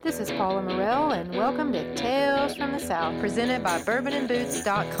this is Paula Morell, and welcome to Tales from the South, presented by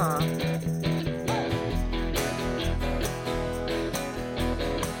bourbonandboots.com.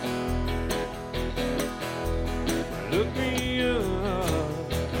 Look me up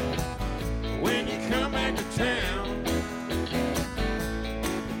when you come back to town.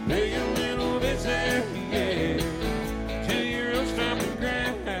 Pay a little visit, yeah, to your old stomping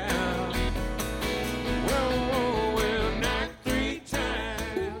ground. Whoa, well, knock 3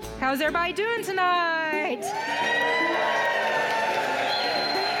 times. How's everybody doing tonight?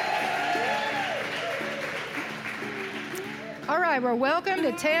 All right, well, welcome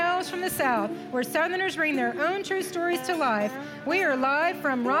to Tales from the South, where Southerners bring their own true stories to life. We are live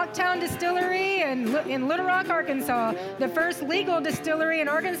from Rocktown Distillery in Little Rock, Arkansas, the first legal distillery in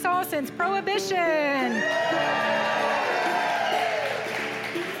Arkansas since Prohibition.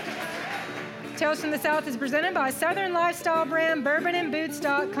 Tales from the South is presented by Southern lifestyle brand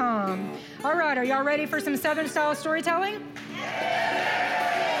bourbonandboots.com. All right, are y'all ready for some Southern style storytelling?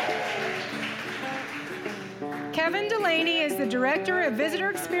 Kevin Delaney is the director of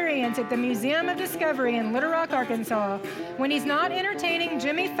visitor experience at the Museum of Discovery in Little Rock, Arkansas. When he's not entertaining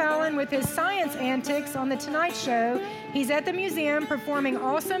Jimmy Fallon with his science antics on The Tonight Show, he's at the museum performing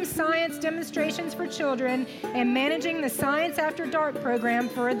awesome science demonstrations for children and managing the Science After Dark program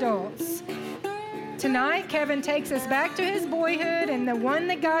for adults. Tonight, Kevin takes us back to his boyhood and the one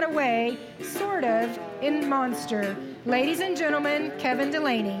that got away, sort of, in Monster. Ladies and gentlemen, Kevin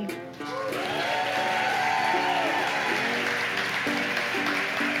Delaney.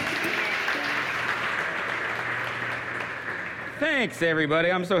 Thanks,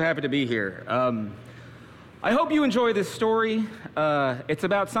 everybody. I'm so happy to be here. I hope you enjoy this story. It's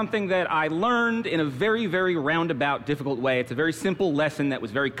about something that I learned in a very, very roundabout, difficult way. It's a very simple lesson that was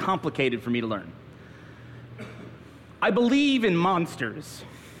very complicated for me to learn. I believe in monsters.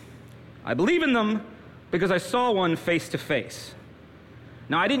 I believe in them because I saw one face to face.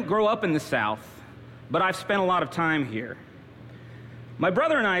 Now, I didn't grow up in the South, but I've spent a lot of time here. My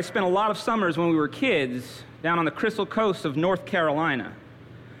brother and I spent a lot of summers when we were kids down on the Crystal Coast of North Carolina.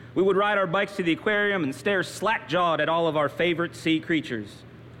 We would ride our bikes to the aquarium and stare slack-jawed at all of our favorite sea creatures.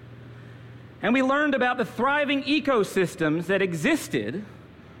 And we learned about the thriving ecosystems that existed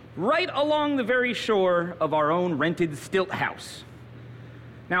right along the very shore of our own rented stilt house.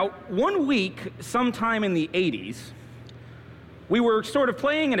 Now, one week, sometime in the 80s, we were sort of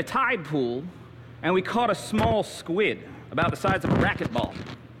playing in a tide pool, and we caught a small squid about the size of a racquetball.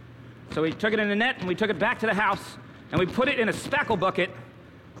 So we took it in a net, and we took it back to the house, and we put it in a spackle bucket,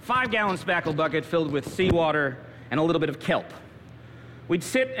 5-gallon spackle bucket filled with seawater and a little bit of kelp. We'd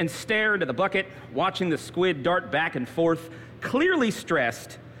sit and stare into the bucket, watching the squid dart back and forth, clearly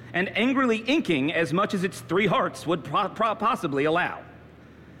stressed and angrily inking as much as its 3 hearts would possibly allow.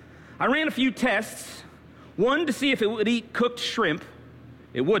 I ran a few tests, one to see if it would eat cooked shrimp.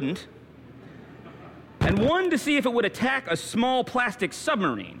 It wouldn't. And one to see if it would attack a small plastic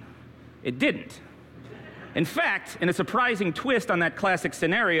submarine. It didn't. In fact, in a surprising twist on that classic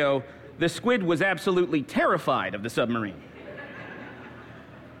scenario, the squid was absolutely terrified of the submarine.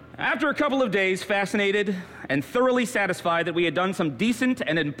 After a couple of days, fascinated and thoroughly satisfied that we had done some decent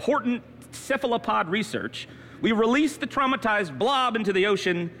and important cephalopod research, we released the traumatized blob into the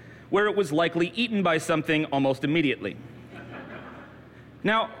ocean, where it was likely eaten by something almost immediately.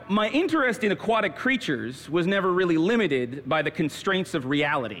 Now, my interest in aquatic creatures was never really limited by the constraints of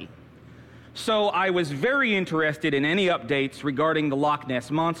reality. So I was very interested in any updates regarding the Loch Ness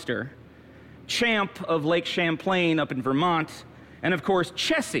Monster, Champ of Lake Champlain up in Vermont, and of course,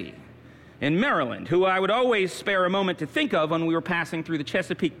 Chessie in Maryland, who I would always spare a moment to think of when we were passing through the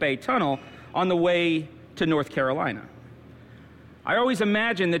Chesapeake Bay Tunnel on the way to North Carolina. I always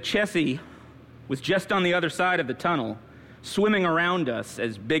imagined that Chessie was just on the other side of the tunnel, swimming around us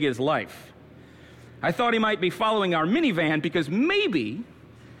as big as life. I thought he might be following our minivan because maybe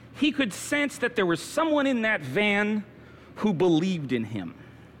he could sense that there was someone in that van who believed in him.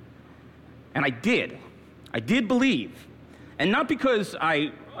 And I did. I did believe. And not because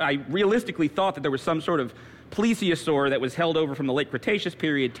I realistically thought that there was some sort of plesiosaur that was held over from the late Cretaceous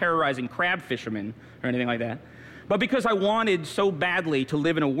period terrorizing crab fishermen or anything like that, but because I wanted so badly to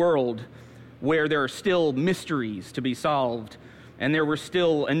live in a world where there are still mysteries to be solved and there were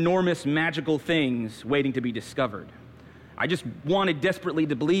still enormous magical things waiting to be discovered. I just wanted desperately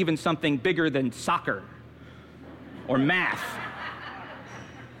to believe in something bigger than soccer or math.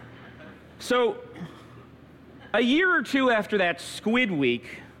 So, a year or two after that Squid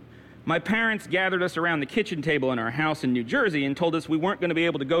Week, my parents gathered us around the kitchen table in our house in New Jersey and told us we weren't going to be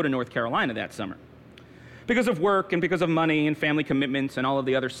able to go to North Carolina that summer. because of work and because of money and family commitments and all of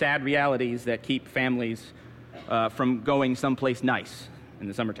the other sad realities that keep families from going someplace nice in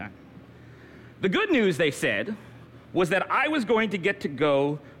the summertime. The good news, they said, was that I was going to get to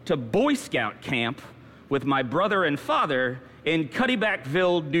go to Boy Scout camp with my brother and father in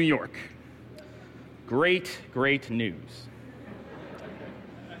Cuddybackville, New York. Great, great news.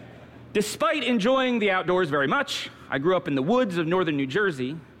 Despite enjoying the outdoors very much, I grew up in the woods of northern New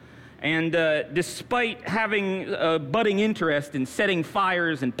Jersey, and despite having a budding interest in setting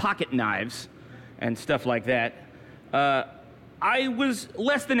fires and pocket knives and stuff like that, I was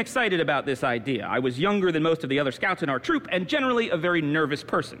less than excited about this idea. I was younger than most of the other scouts in our troop and generally a very nervous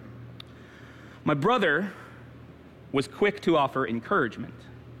person. My brother was quick to offer encouragement.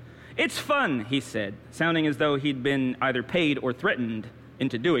 "It's fun," he said, sounding as though he'd been either paid or threatened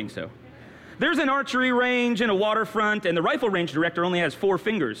into doing so. "There's an archery range and a waterfront, and the rifle range director only has 4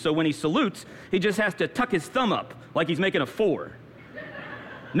 fingers, so when he salutes, he just has to tuck his thumb up like he's making a 4.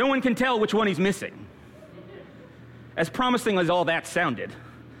 No one can tell which one he's missing." As promising as all that sounded,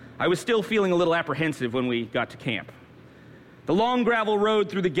 I was still feeling a little apprehensive when we got to camp. The long gravel road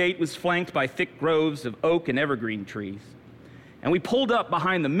through the gate was flanked by thick groves of oak and evergreen trees, and we pulled up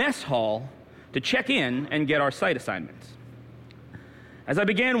behind the mess hall to check in and get our site assignments. As I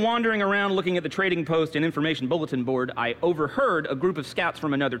began wandering around looking at the trading post and information bulletin board, I overheard a group of scouts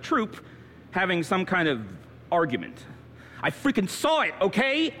from another troop having some kind of argument. "I freaking saw it,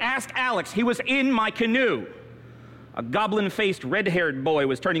 okay? Ask Alex. He was in my canoe." A goblin-faced, red-haired boy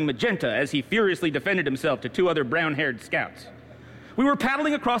was turning magenta as he furiously defended himself to 2 other brown-haired scouts. "We were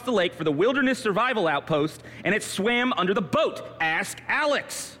paddling across the lake for the Wilderness Survival Outpost, and it swam under the boat. Ask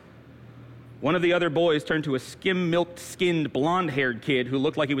Alex." One of the other boys turned to a skim-milked, skinned, blonde-haired kid who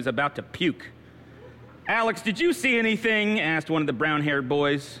looked like he was about to puke. "Alex, did you see anything?" asked one of the brown-haired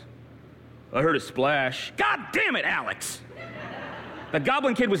boys. "I heard a splash." "God damn it, Alex!" The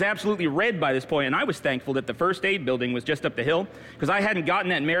goblin kid was absolutely red by this point, and I was thankful that the first aid building was just up the hill, because I hadn't gotten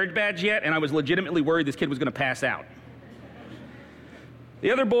that merit badge yet, and I was legitimately worried this kid was going to pass out.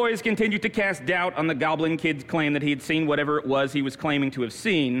 The other boys continued to cast doubt on the goblin kid's claim that he had seen whatever it was he was claiming to have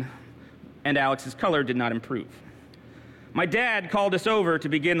seen, and Alex's color did not improve. My dad called us over to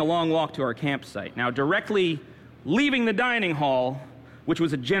begin the long walk to our campsite. Now, directly leaving the dining hall, which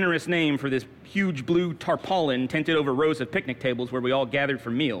was a generous name for this huge blue tarpaulin tented over rows of picnic tables where we all gathered for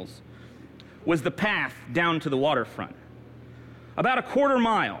meals, was the path down to the waterfront. About a quarter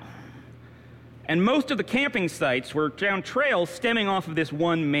mile. And most of the camping sites were down trails stemming off of this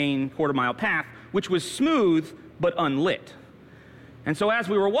one main quarter-mile path, which was smooth but unlit. And so as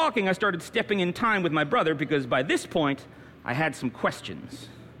we were walking, I started stepping in time with my brother because by this point, I had some questions.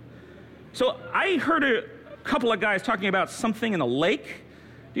 So I heard a couple of guys talking about something in a lake.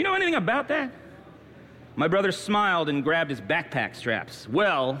 Do you know anything about that? My brother smiled and grabbed his backpack straps.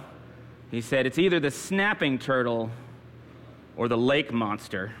 "Well," he said, "it's either the snapping turtle or the lake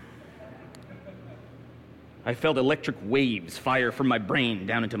monster." I felt electric waves fire from my brain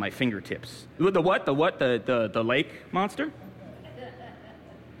down into my fingertips. The what? The lake monster?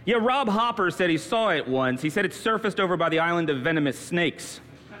 Yeah, Rob Hopper said he saw it once. He said it surfaced over by the island of venomous snakes.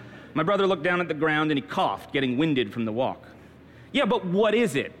 My brother looked down at the ground and he coughed, getting winded from the walk. "Yeah, but what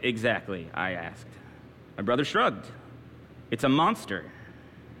is it exactly?" I asked. My brother shrugged. "It's a monster."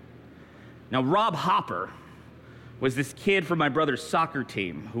 Now, Rob Hopper was this kid from my brother's soccer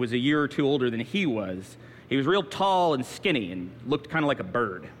team who was a year or 2 older than he was. He was real tall and skinny and looked kind of like a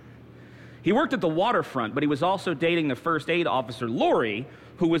bird. He worked at the waterfront, but he was also dating the first aid officer, Lori,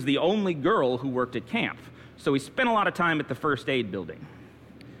 who was the only girl who worked at camp. So he spent a lot of time at the first aid building.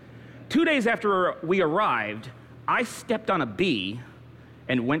 2 days after we arrived, I stepped on a bee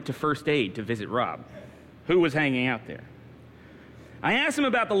and went to first aid to visit Rob, who was hanging out there. I asked him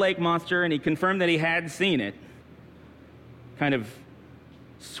about the lake monster, and he confirmed that he had seen it, kind of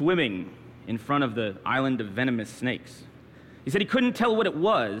swimming in front of the island of venomous snakes. He said he couldn't tell what it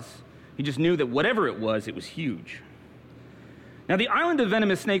was. He just knew that whatever it was huge. Now, the island of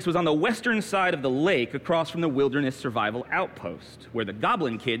venomous snakes was on the western side of the lake across from the Wilderness Survival Outpost, where the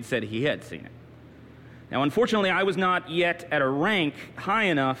goblin kid said he had seen it. Now, unfortunately, I was not yet at a rank high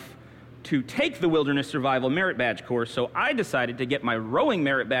enough to take the Wilderness Survival Merit Badge course, so I decided to get my rowing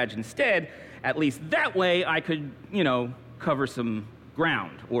merit badge instead. At least that way I could, cover some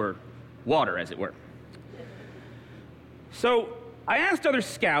ground, or water, as it were. So I asked other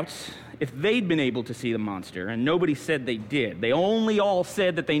scouts if they'd been able to see the monster, and nobody said they did. They only all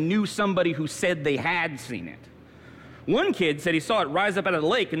said that they knew somebody who said they had seen it. One kid said he saw it rise up out of the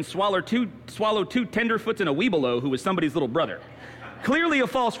lake and swallow two tenderfoots and a weebelow who was somebody's little brother. Clearly a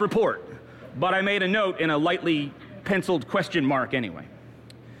false report. but I made a note in a lightly penciled question mark anyway.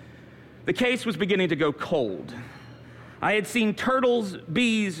 The case was beginning to go cold. I had seen turtles,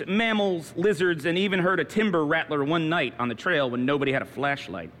 bees, mammals, lizards, and even heard a timber rattler one night on the trail when nobody had a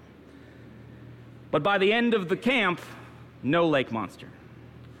flashlight. But by the end of the camp, no lake monster.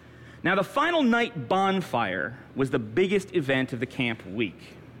 Now, the final night bonfire was the biggest event of the camp week.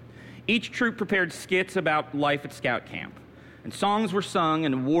 Each troop prepared skits about life at scout camp, and songs were sung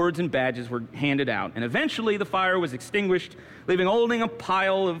and awards and badges were handed out, and eventually the fire was extinguished, leaving only a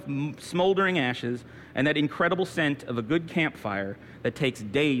pile of smoldering ashes and that incredible scent of a good campfire that takes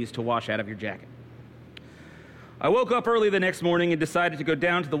days to wash out of your jacket. I woke up early the next morning and decided to go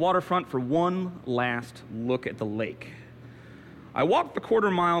down to the waterfront for one last look at the lake. I walked the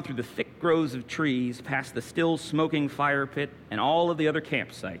quarter mile through the thick groves of trees, past the still smoking fire pit and all of the other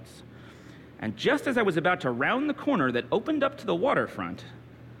campsites. And just as I was about to round the corner that opened up to the waterfront,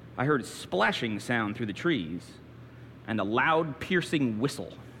 I heard a splashing sound through the trees and a loud, piercing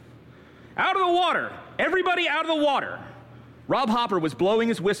whistle. Out of the water! Everybody out of the water! Rob Hopper was blowing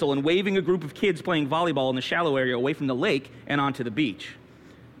his whistle and waving a group of kids playing volleyball in the shallow area away from the lake and onto the beach.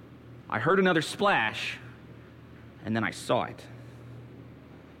 I heard another splash, and then I saw it.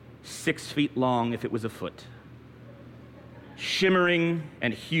 6 feet long if it was a foot. Shimmering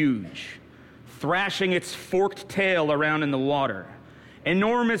and huge, thrashing its forked tail around in the water.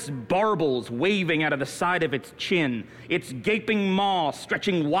 Enormous barbels waving out of the side of its chin, its gaping maw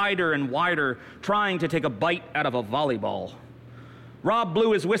stretching wider and wider, trying to take a bite out of a volleyball. Rob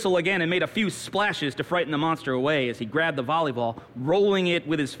blew his whistle again and made a few splashes to frighten the monster away as he grabbed the volleyball, rolling it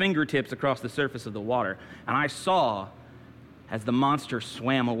with his fingertips across the surface of the water. And I saw as the monster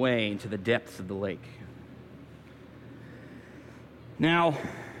swam away into the depths of the lake. Now,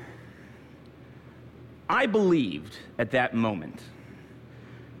 I believed at that moment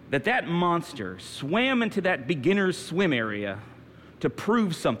that monster swam into that beginner's swim area to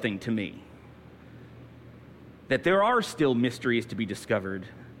prove something to me. That there are still mysteries to be discovered,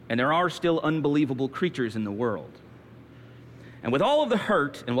 and there are still unbelievable creatures in the world. And with all of the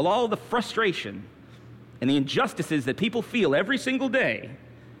hurt, and with all of the frustration, and the injustices that people feel every single day,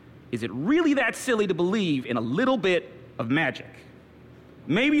 is it really that silly to believe in a little bit of magic?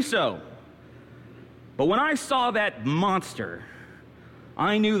 Maybe so. But when I saw that monster,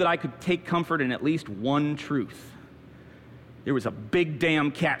 I knew that I could take comfort in at least one truth. There was a big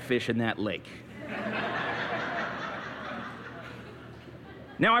damn catfish in that lake.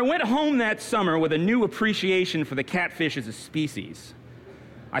 Now, I went home that summer with a new appreciation for the catfish as a species.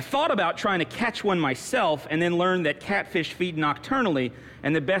 I thought about trying to catch one myself and then learned that catfish feed nocturnally,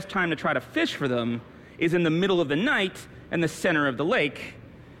 and the best time to try to fish for them is in the middle of the night in the center of the lake,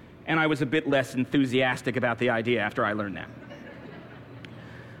 and I was a bit less enthusiastic about the idea after I learned that.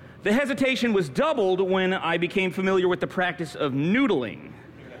 The hesitation was doubled when I became familiar with the practice of noodling.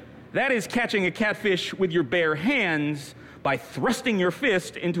 That is catching a catfish with your bare hands by thrusting your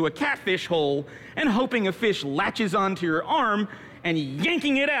fist into a catfish hole and hoping a fish latches onto your arm and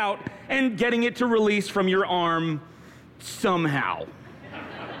yanking it out and getting it to release from your arm somehow.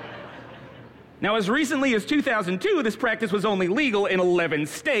 Now, as recently as 2002, this practice was only legal in 11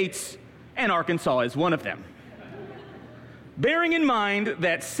 states, and Arkansas is one of them. Bearing in mind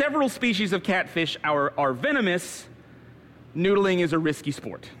that several species of catfish are venomous, noodling is a risky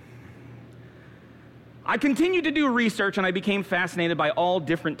sport. I continued to do research, and I became fascinated by all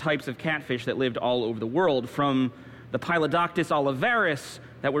different types of catfish that lived all over the world, from the Pylodoctis olivaris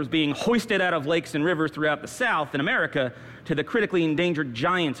that was being hoisted out of lakes and rivers throughout the South in America, to the critically endangered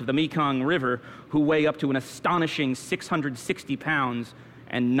giants of the Mekong River, who weigh up to an astonishing 660 pounds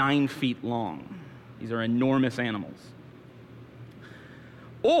and 9 feet long. These are enormous animals.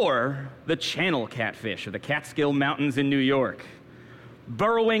 Or the channel catfish of the Catskill Mountains in New York,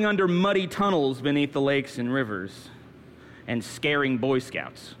 burrowing under muddy tunnels beneath the lakes and rivers and scaring Boy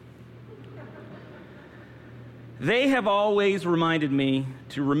Scouts. They have always reminded me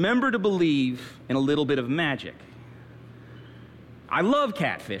to remember to believe in a little bit of magic. I love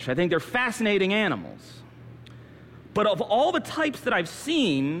catfish. I think they're fascinating animals. But of all the types that I've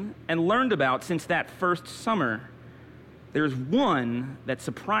seen and learned about since that first summer, there's one that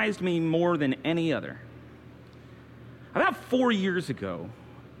surprised me more than any other. About 4 years ago,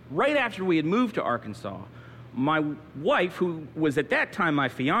 right after we had moved to Arkansas, my wife, who was at that time my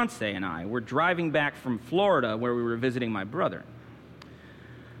fiance, and I were driving back from Florida where we were visiting my brother.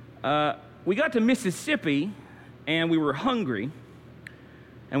 We got to Mississippi, and we were hungry,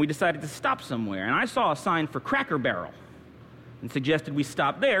 and we decided to stop somewhere. And I saw a sign for Cracker Barrel and suggested we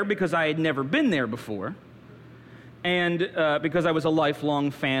stop there because I had never been there before. and because I was a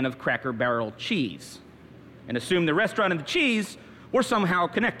lifelong fan of Cracker Barrel cheese, and assumed the restaurant and the cheese were somehow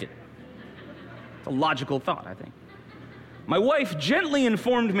connected. It's a logical thought, I think. My wife gently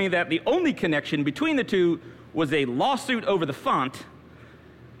informed me that the only connection between the two was a lawsuit over the font,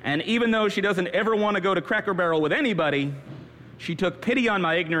 and even though she doesn't ever want to go to Cracker Barrel with anybody, she took pity on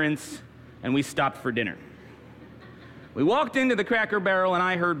my ignorance, and we stopped for dinner. We walked into the Cracker Barrel, and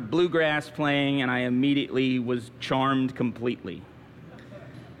I heard bluegrass playing, and I immediately was charmed completely.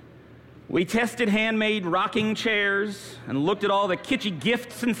 We tested handmade rocking chairs and looked at all the kitschy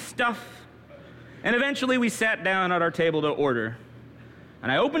gifts and stuff, and eventually we sat down at our table to order.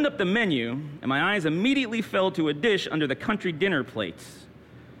 And I opened up the menu, and my eyes immediately fell to a dish under the country dinner plates: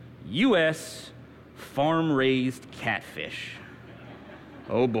 U.S. farm-raised catfish.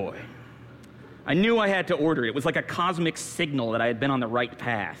 Oh boy. I knew I had to order. It was like a cosmic signal that I had been on the right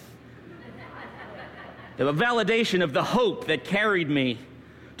path. The validation of the hope that carried me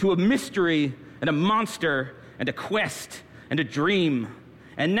to a mystery and a monster and a quest and a dream.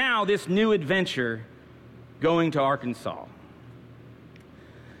 And now this new adventure going to Arkansas.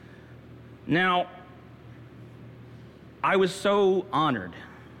 Now, I was so honored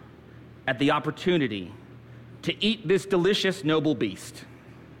at the opportunity to eat this delicious noble beast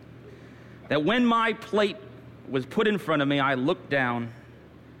that when my plate was put in front of me, I looked down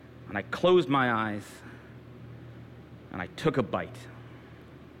and I closed my eyes and I took a bite.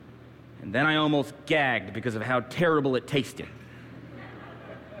 And then I almost gagged because of how terrible it tasted.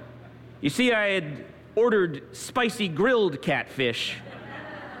 You see, I had ordered spicy grilled catfish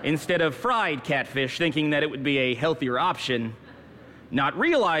instead of fried catfish, thinking that it would be a healthier option, not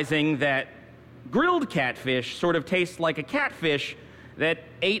realizing that grilled catfish sort of tastes like a catfish that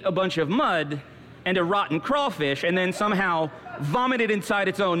ate a bunch of mud and a rotten crawfish and then somehow vomited inside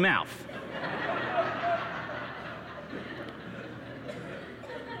its own mouth.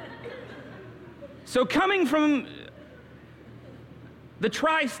 So coming from the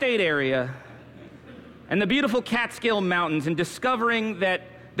tri-state area and the beautiful Catskill Mountains and discovering that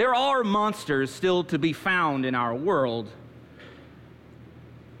there are monsters still to be found in our world,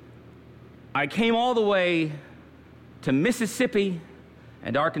 I came all the way to Mississippi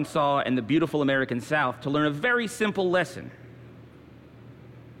and Arkansas and the beautiful American South to learn a very simple lesson.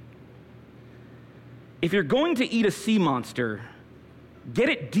 If you're going to eat a sea monster, get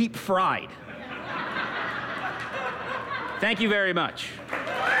it deep fried. Thank you very much.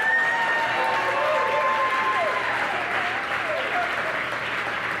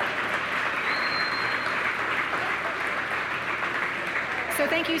 So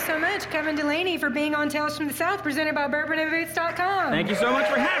thank you so much, Kevin Delaney, for being on Tales from the South, presented by BourbonandBoots.com. Thank you so much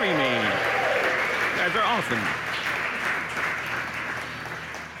for having me. You guys are awesome.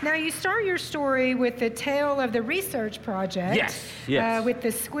 Now, you start your story with the tale of the research project. Yes. With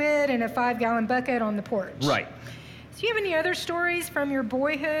the squid and a 5-gallon bucket on the porch. Right. Do you have any other stories from your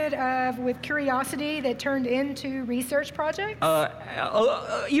boyhood with curiosity that turned into research projects?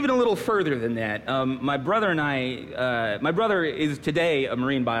 Even a little further than that. My brother and I, my brother is today a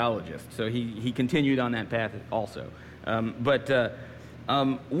marine biologist, so he continued on that path also. But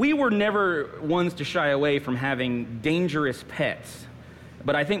we were never ones to shy away from having dangerous pets.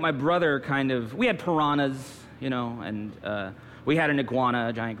 But I think my brother we had piranhas, and we had an iguana,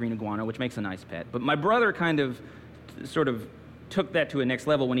 a giant green iguana, which makes a nice pet. But my brother sort of took that to a next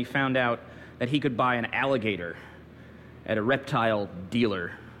level when he found out that he could buy an alligator at a reptile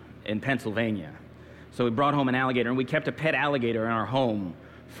dealer in Pennsylvania. So we brought home an alligator, and we kept a pet alligator in our home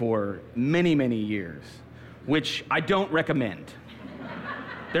for many, many years, which I don't recommend.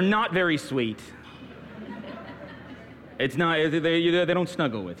 They're not very sweet. It's not, they don't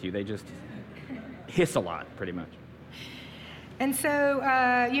snuggle with you. They just hiss a lot, pretty much. And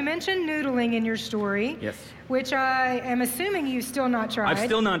so you mentioned noodling in your story. Yes. Which I am assuming you've still not tried. I've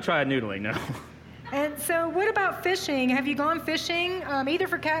still not tried noodling, no. And so what about fishing? Have you gone fishing, either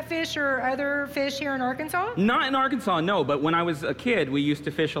for catfish or other fish here in Arkansas? Not in Arkansas, no, but when I was a kid, we used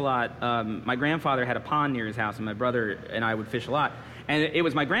to fish a lot. My grandfather had a pond near his house, and my brother and I would fish a lot. And it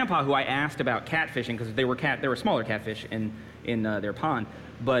was my grandpa who I asked about catfishing, because there were smaller catfish in their pond.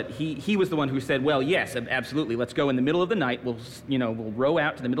 But he was the one who said, well, yes, absolutely. Let's go in the middle of the night. We'll row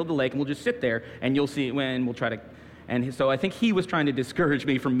out to the middle of the lake, and we'll just sit there, and you'll see when we'll try to. And so I think he was trying to discourage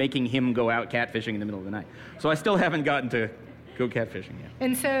me from making him go out catfishing in the middle of the night. So I still haven't gotten to go catfishing yet.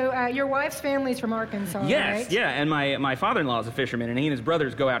 And so your wife's family's from Arkansas, yes, right? Yeah, and my father-in-law is a fisherman, and he and his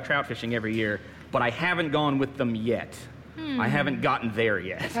brothers go out trout fishing every year, but I haven't gone with them yet. I haven't gotten there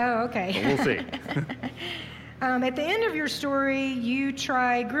yet. Oh, okay. But we'll see. At the end of your story, you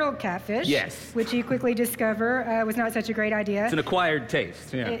try grilled catfish. Yes. Which you quickly discover was not such a great idea. It's an acquired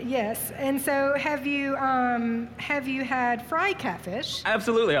taste. Yeah. Yes. And so have you had fried catfish?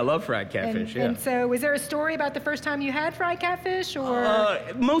 Absolutely, I love fried catfish. And so was there a story about the first time you had fried catfish, or?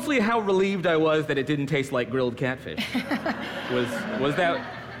 Mostly how relieved I was that it didn't taste like grilled catfish. was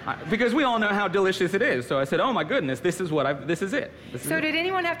that. Because we all know how delicious it is. So I said, oh my goodness, this is it. So did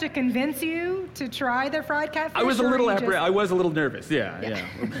anyone have to convince you to try the fried catfish? I was a little nervous, yeah.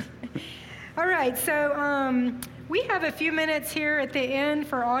 All right, so we have a few minutes here at the end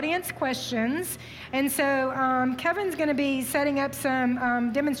for audience questions. And so Kevin's going to be setting up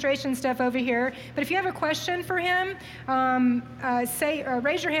some demonstration stuff over here. But if you have a question for him,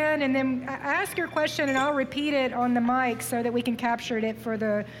 raise your hand and then ask your question, and I'll repeat it on the mic so that we can capture it for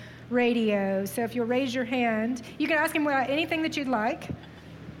the radio. So if you'll raise your hand, you can ask him anything that you'd like.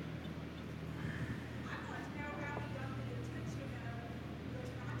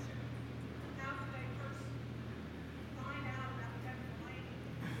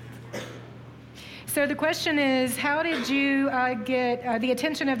 So the question is, how did you get the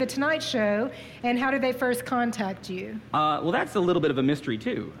attention of The Tonight Show, and how did they first contact you? Well, that's a little bit of a mystery,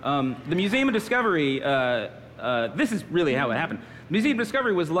 too. The Museum of Discovery, this is really how it happened. The Museum of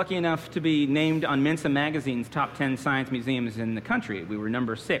Discovery was lucky enough to be named on Mensa Magazine's top 10 science museums in the country. We were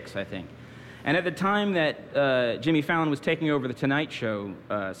number 6, I think. And at the time that Jimmy Fallon was taking over The Tonight Show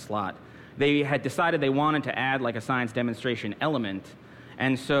slot, they had decided they wanted to add like a science demonstration element.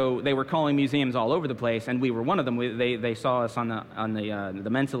 And so they were calling museums all over the place, and we were one of them. They saw us on the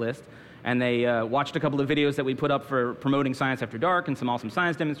Mensa list, and they watched a couple of videos that we put up for promoting Science After Dark and some awesome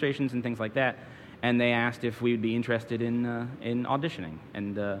science demonstrations and things like that. And they asked if we would be interested in auditioning,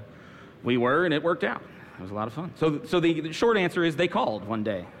 and we were, and it worked out. It was a lot of fun. So the short answer is they called one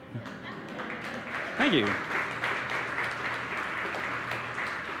day. Thank you.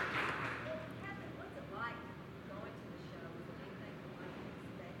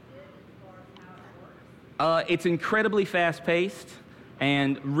 It's incredibly fast-paced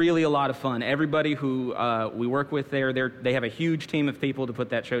and really a lot of fun. Everybody who we work with there, they have a huge team of people to put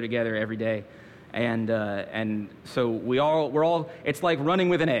that show together every day, and so we're all. It's like running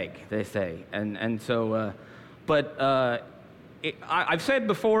with an egg, they say, I've said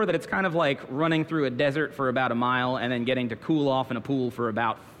before that it's kind of like running through a desert for about a mile and then getting to cool off in a pool for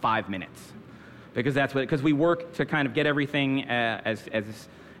about 5 minutes, because we work to kind of get everything as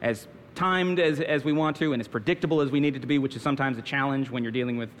timed as we want to and as predictable as we need it to be, which is sometimes a challenge when you're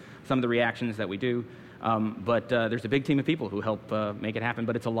dealing with some of the reactions that we do. But there's a big team of people who help make it happen,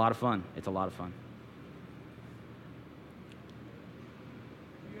 but it's a lot of fun. It's a lot of fun.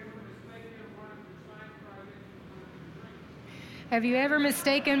 Have you ever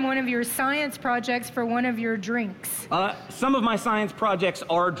mistaken one of your science projects for one of your drinks? Some of my science projects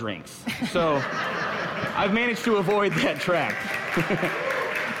are drinks, so I've managed to avoid that trap.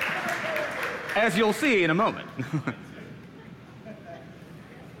 As you'll see in a moment.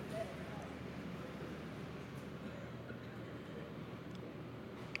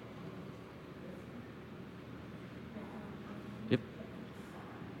 Yep.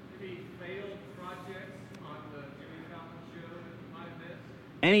 Any failed projects on the Jimmy Fallon show that you might have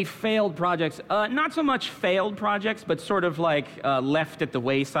missed? Any failed projects? Not so much failed projects, but sort of like left at the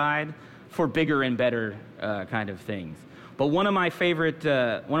wayside for bigger and better kind of things. But one of my favorite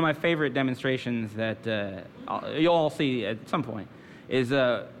demonstrations that you'll all see at some point is,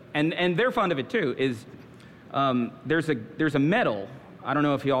 and they're fond of it too, is there's a metal. I don't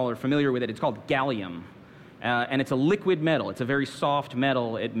know if you all are familiar with it. It's called gallium, and it's a liquid metal. It's a very soft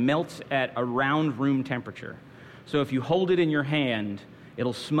metal. It melts at around room temperature. So if you hold it in your hand,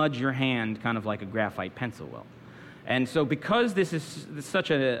 it'll smudge your hand kind of like a graphite pencil will. And so because this is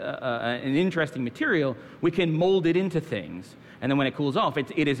such an interesting material, we can mold it into things. And then when it cools off,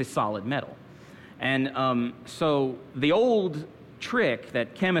 it is a solid metal. And so the old trick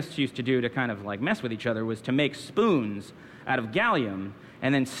that chemists used to do to kind of like mess with each other was to make spoons out of gallium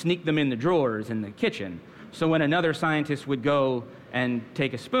and then sneak them in the drawers in the kitchen. So when another scientist would go and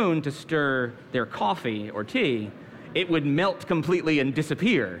take a spoon to stir their coffee or tea, it would melt completely and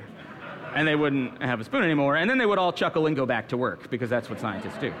disappear. And they wouldn't have a spoon anymore, and then they would all chuckle and go back to work, because that's what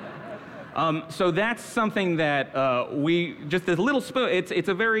scientists do. So that's something that just this little spoon, it's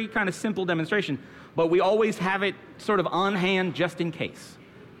a very kind of simple demonstration, but we always have it sort of on hand just in case.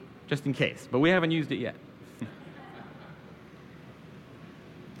 But we haven't used it yet.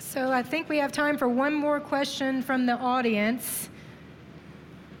 So I think we have time for one more question from the audience.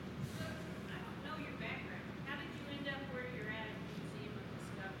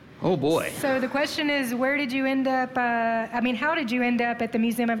 Oh, boy. So the question is, where did you end up, how did you end up at the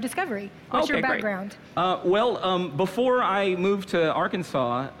Museum of Discovery? What's your background? Before I moved to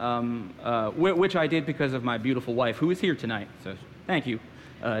Arkansas, which I did because of my beautiful wife, who is here tonight, so thank you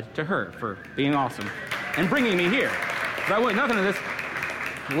to her for being awesome and bringing me here. Nothing of this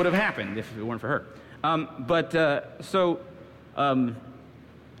would have happened if it weren't for her.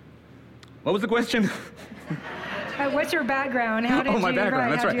 What was the question? What's your background? How did my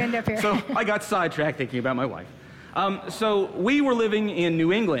background. That's right. You end up here? So I got sidetracked thinking about my wife. So we were living in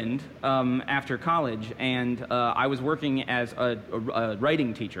New England after college, and I was working as a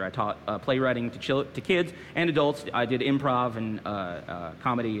writing teacher. I taught playwriting to kids and adults. I did improv and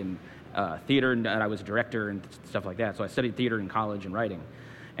comedy and theater, and I was a director and stuff like that. So I studied theater in college and writing.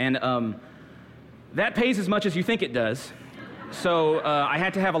 And that pays as much as you think it does. So I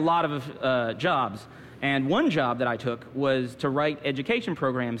had to have a lot of jobs. And one job that I took was to write education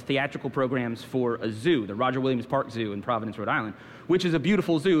programs, theatrical programs for a zoo, the Roger Williams Park Zoo in Providence, Rhode Island, which is a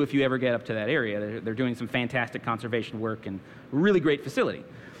beautiful zoo if you ever get up to that area. They're doing some fantastic conservation work and really great facility.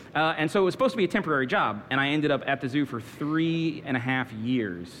 And so it was supposed to be a temporary job, and I ended up at the zoo for 3.5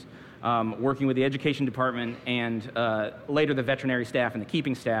 years, working with the education department and later the veterinary staff and the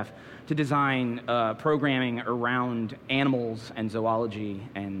keeping staff to design programming around animals and zoology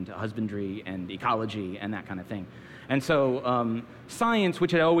and husbandry and ecology and that kind of thing. And so science,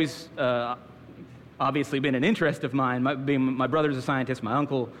 which had always obviously been an interest of mine, my brother's a scientist, my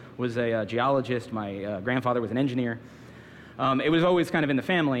uncle was a geologist, my grandfather was an engineer. It was always kind of in the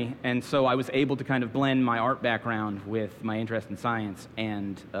family, and so I was able to kind of blend my art background with my interest in science.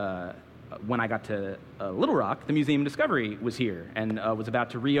 And when I got to Little Rock, the Museum of Discovery was here and was about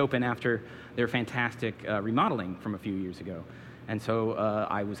to reopen after their fantastic remodeling from a few years ago. And so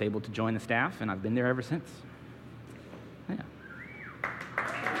I was able to join the staff, and I've been there ever since. Yeah.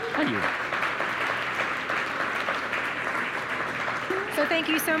 Thank you. So thank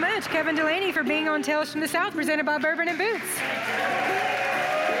you so much, Kevin Delaney, for being on Tales from the South, presented by Bourbon and Boots.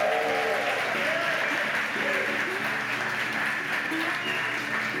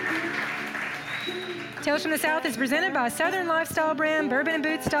 Tales from the South is presented by Southern lifestyle brand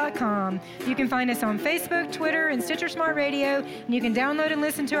bourbonandboots.com. You can find us on Facebook, Twitter, and Stitcher Smart Radio, and you can download and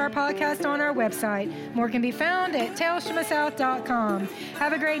listen to our podcast on our website. More can be found at talesfromthesouth.com.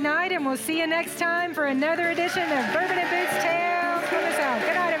 Have a great night, and we'll see you next time for another edition of Bourbon and Boots Tales from the South.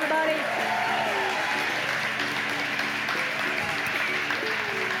 Good night, everybody.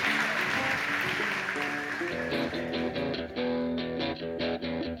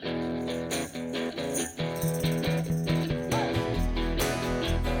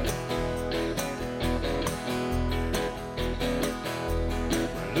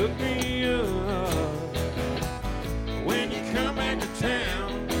 Look me up when you come back to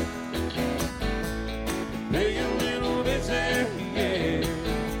town. Play a little bit there, yeah,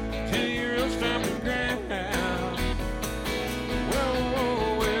 till you're real stomping ground.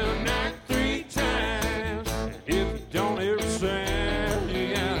 Well, knock 3 times if you don't ever sound.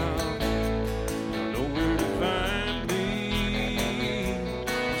 Know where to find me.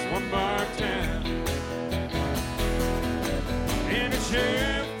 It's one bar town, and it's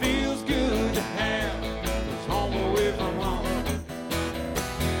sure feels good to have this home away from home,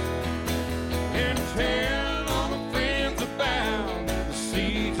 and tell all the friends about the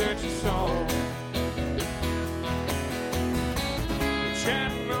seeds that you sow.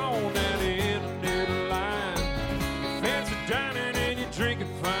 Chatting on that internet line, fancy dining and you're drinking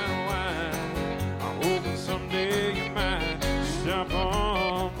fine wine. I'm hoping someday you might stop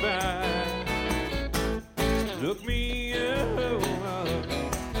on by. Look me up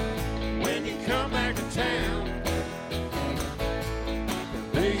when you come back to town.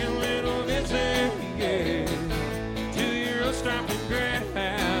 They can